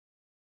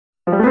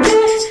I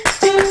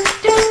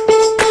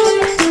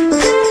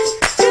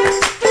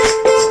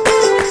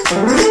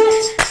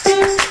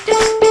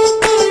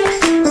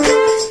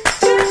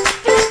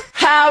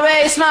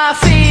raise my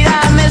feet,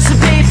 I miss a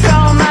beat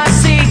from my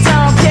seat.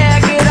 Don't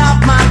care, get off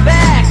my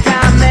back.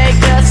 I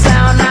make a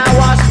sound, I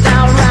wash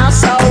down round,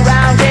 so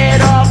round.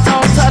 Get off,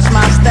 don't touch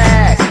my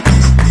stack.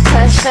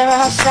 Pressure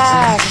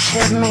outside, just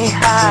hit me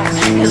high,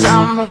 cause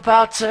I'm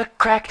about to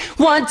crack.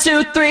 1,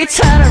 2, 3,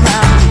 turn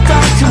around.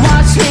 Don't you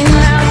watch me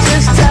now,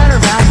 just turn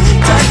around.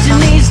 Touch your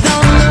knees,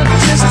 don't look,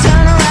 just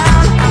turn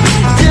around.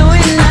 Do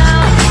it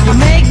now, you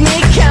make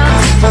me count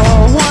to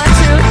 4. 1,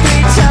 2,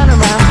 3, turn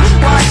around.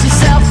 Watch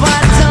yourself, why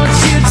don't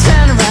you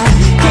turn around?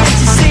 Can't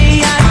you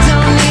see I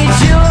don't need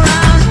you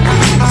around?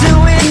 Do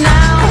it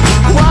now,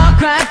 walk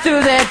right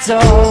through that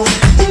door.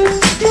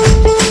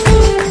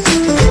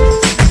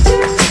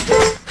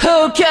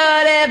 Who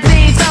could it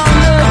be? Don't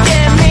look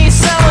at me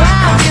so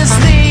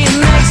obviously. It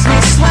makes me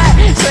sweat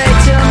straight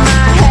to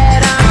my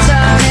head. I'm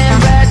turning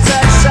red,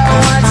 touch so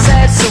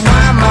unsaid, so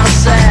I'm all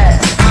set.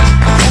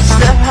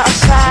 Step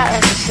outside,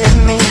 just hit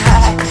me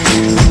high.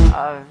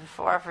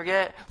 Before I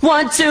forget,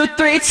 1, 2,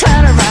 3,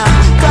 turn around.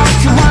 Don't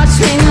you watch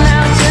me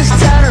now, just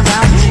turn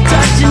around.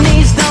 Touch your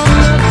knees, don't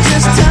look,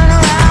 just turn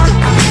around.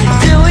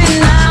 Do it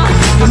now,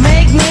 you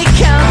make me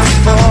count to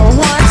 4.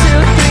 1,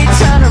 2, 3,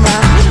 turn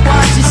around.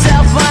 Watch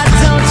yourself, why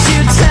don't you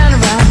turn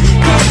around?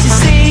 Can't you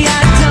see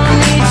I don't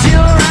need you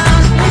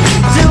around?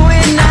 Do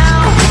it now,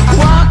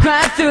 walk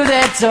right through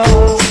that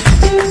door.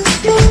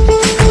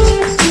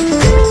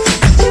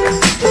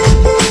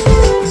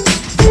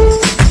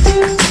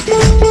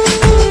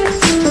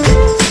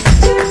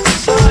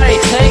 Somebody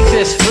take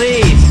this,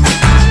 please.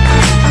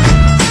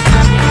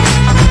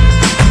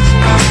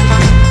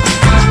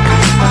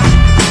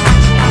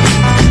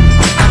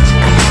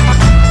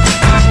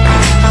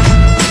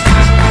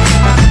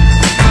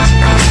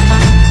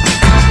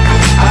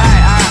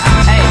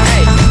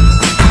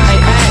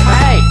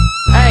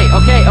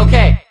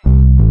 Okay.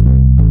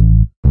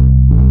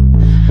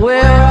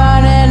 We're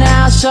running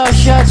out, so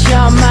shut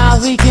your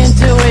mouth. We can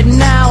do it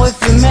now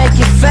if you make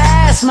it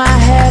fast. My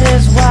head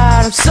is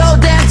wide, I'm so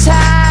damn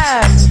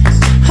tired.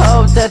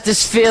 Hope that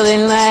this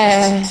feeling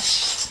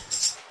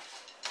lasts.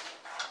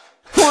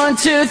 1,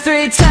 2,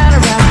 3, turn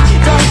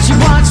around. Don't you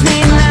watch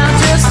me now,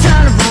 just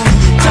turn around.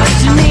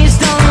 Touch your knees,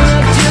 don't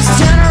look, just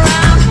turn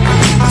around.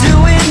 Do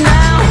it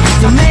now,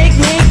 to make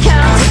me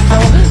count to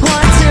 4.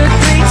 1, 2,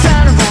 3,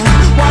 turn around.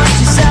 Watch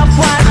yourself,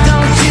 why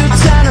don't you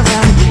turn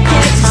around?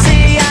 Can't you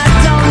see I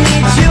don't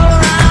need you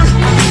around?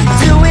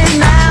 Do it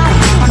now,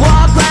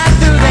 walk right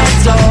through that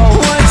door.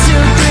 1, 2,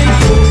 3,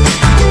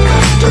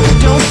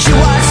 don't you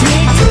watch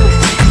me?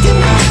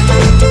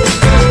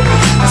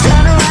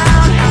 Turn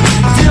around,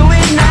 do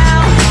it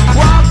now,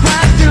 walk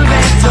right through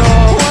that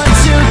door. 1,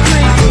 2,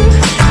 3,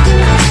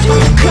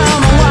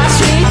 come and watch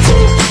me.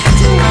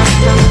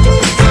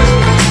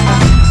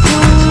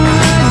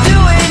 Do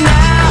it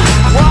now,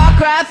 walk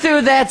right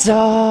through that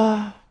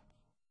door.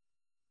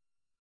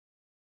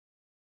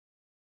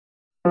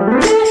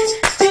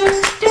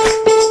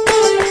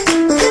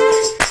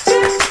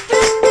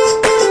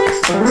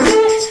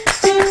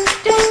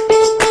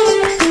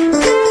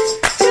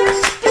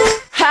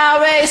 I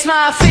raise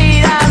my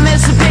feet, I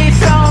miss a beat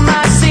from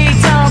my seat.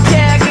 Don't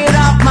care, get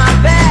off my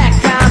back.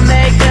 I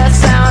make a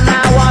sound,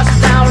 I wash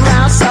down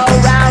round, so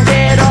round.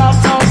 Get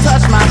off, don't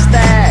touch my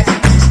stack.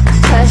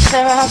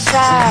 Pressure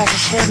outside,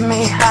 just hit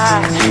me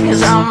high,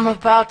 cause I'm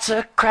about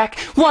to crack.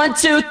 1,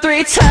 2,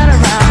 3, turn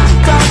around.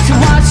 Don't you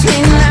watch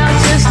me now,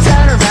 just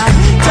turn around.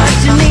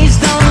 Touch your knees,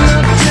 don't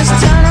look, just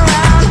turn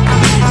around.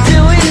 Do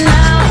it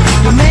now,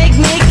 you make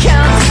me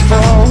count to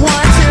 4. 1,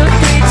 2,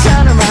 3,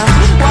 turn around.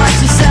 Watch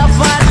yourself,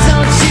 why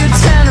don't you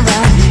turn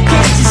around?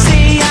 Can't you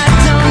see I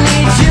don't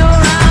need you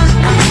around?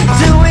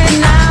 Do it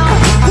now,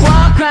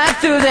 walk right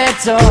through that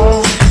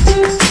door.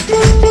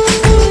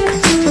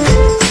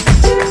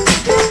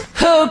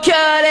 Who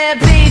could it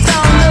be?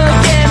 Don't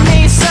look at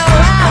me so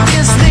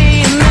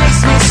obviously. It makes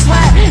me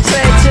sweat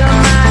straight to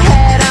my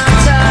head. I'm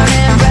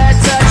turning red,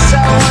 touch so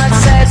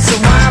unsaid, so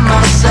I'm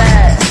all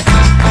set.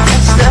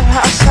 Step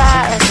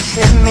outside, just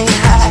hit me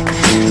high.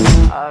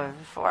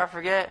 Before I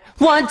forget,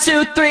 1,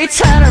 2, 3,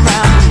 turn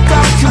around.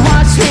 Don't you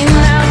watch me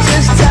now,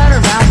 just turn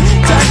around.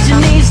 Touch your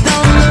knees,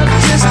 don't look,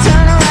 just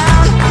turn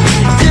around.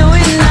 Do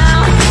it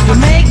now, you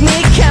make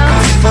me count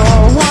to 4.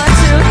 1,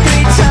 2,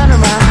 3, turn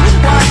around.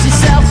 Watch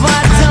yourself,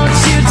 why don't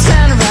you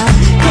turn around?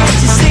 Can't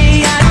you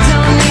see I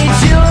don't need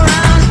you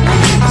around?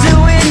 Do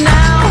it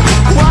now,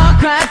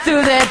 walk right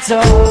through that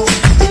door.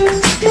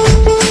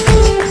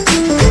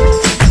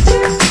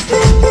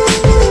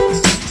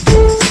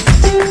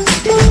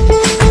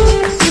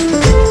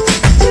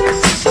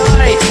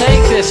 Somebody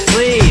take this,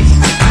 please.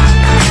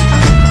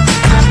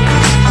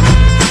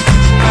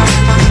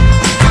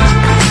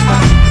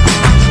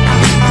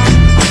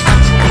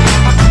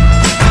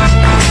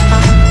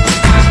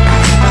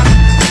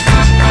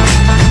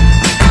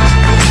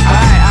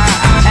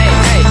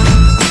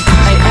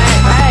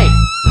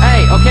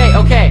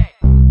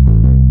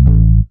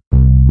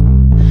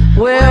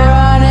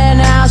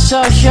 now,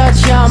 so shut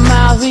your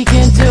mouth. We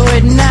can do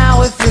it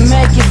now if we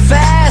make it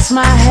fast.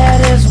 My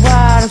head is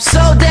wild, I'm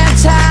so damn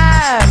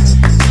tired.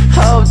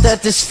 Hope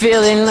that this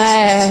feeling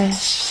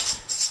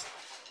lasts.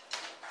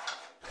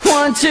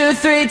 1, 2,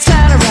 3,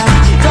 turn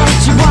around.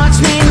 Don't you watch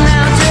me now?